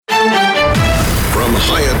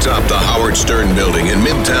atop the Howard Stern Building in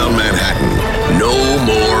Midtown Manhattan. No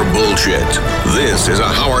more bullshit. This is a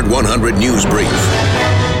Howard 100 News Brief.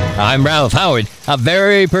 I'm Ralph Howard. A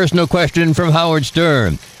very personal question from Howard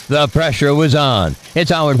Stern. The pressure was on. It's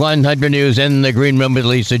Howard 100 News in the Green Room with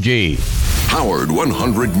Lisa G. Howard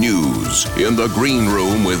 100 News in the Green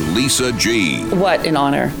Room with Lisa G. What an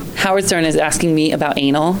honor. Howard Stern is asking me about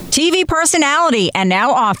anal. TV personality and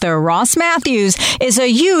now author Ross Mathews is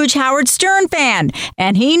a huge Howard Stern fan,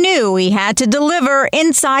 and he knew he had to deliver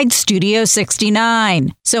inside Studio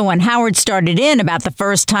 69. So when Howard started in about the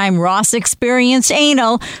first time Ross experienced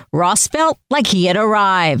anal, Ross felt like he had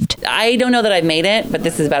arrived. I don't know that I've made it, but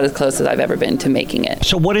this is about as close as I've ever been to making it.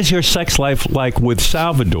 So what is your sex life like with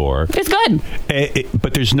Salvador? It's good.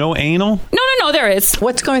 But there's no anal? No, there is.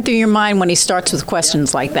 What's going through your mind when he starts with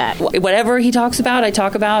questions like that? Whatever he talks about, I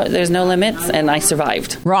talk about. There's no limits, and I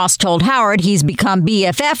survived. Ross told Howard he's become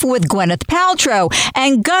BFF with Gwyneth Paltrow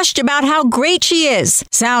and gushed about how great she is.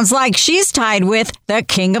 Sounds like she's tied with the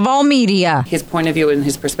king of all media. His point of view and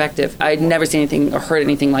his perspective, I'd never seen anything or heard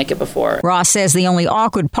anything like it before. Ross says the only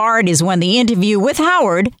awkward part is when the interview with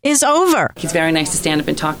Howard is over. He's very nice to stand up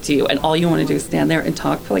and talk to you, and all you want to do is stand there and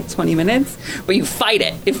talk for like 20 minutes, but you fight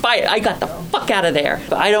it. I got the fuck out of there.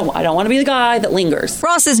 But I don't want to be the guy that lingers.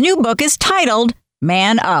 Ross's new book is titled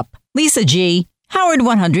Man Up. Lisa G., Howard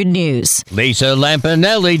 100 News. Lisa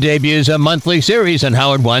Lampanelli debuts a monthly series on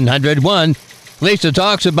Howard 101. Lisa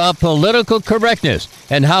talks about political correctness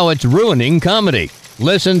and how it's ruining comedy.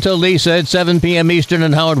 Listen to Lisa at 7 p.m. Eastern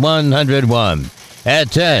on Howard 101.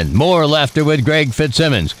 At 10, more laughter with Greg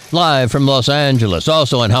Fitzsimmons, live from Los Angeles,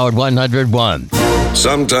 also on Howard 101.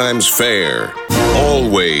 Sometimes fair,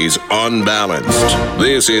 always unbalanced.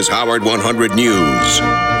 This is Howard 100 News.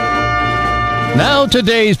 Now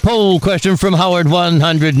today's poll question from Howard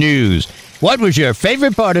 100 News. What was your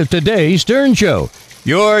favorite part of today's Stern Show?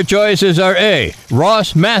 Your choices are A,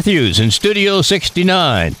 Ross Mathews in Studio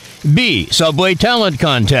 69, B, Subway Talent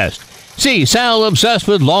Contest, C, Sal obsessed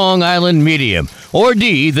with Long Island Medium, or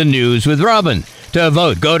D, The News with Robin. To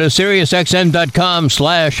vote, go to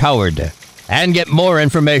SiriusXM.com/Howard. And get more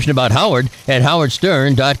information about Howard at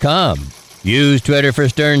howardstern.com. Use Twitter for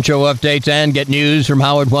Stern Show updates and get news from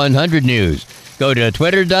Howard 100 News. Go to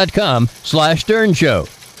twitter.com/Stern Show.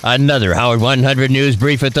 Another Howard 100 News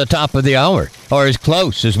brief at the top of the hour, or as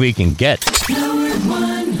close as we can get.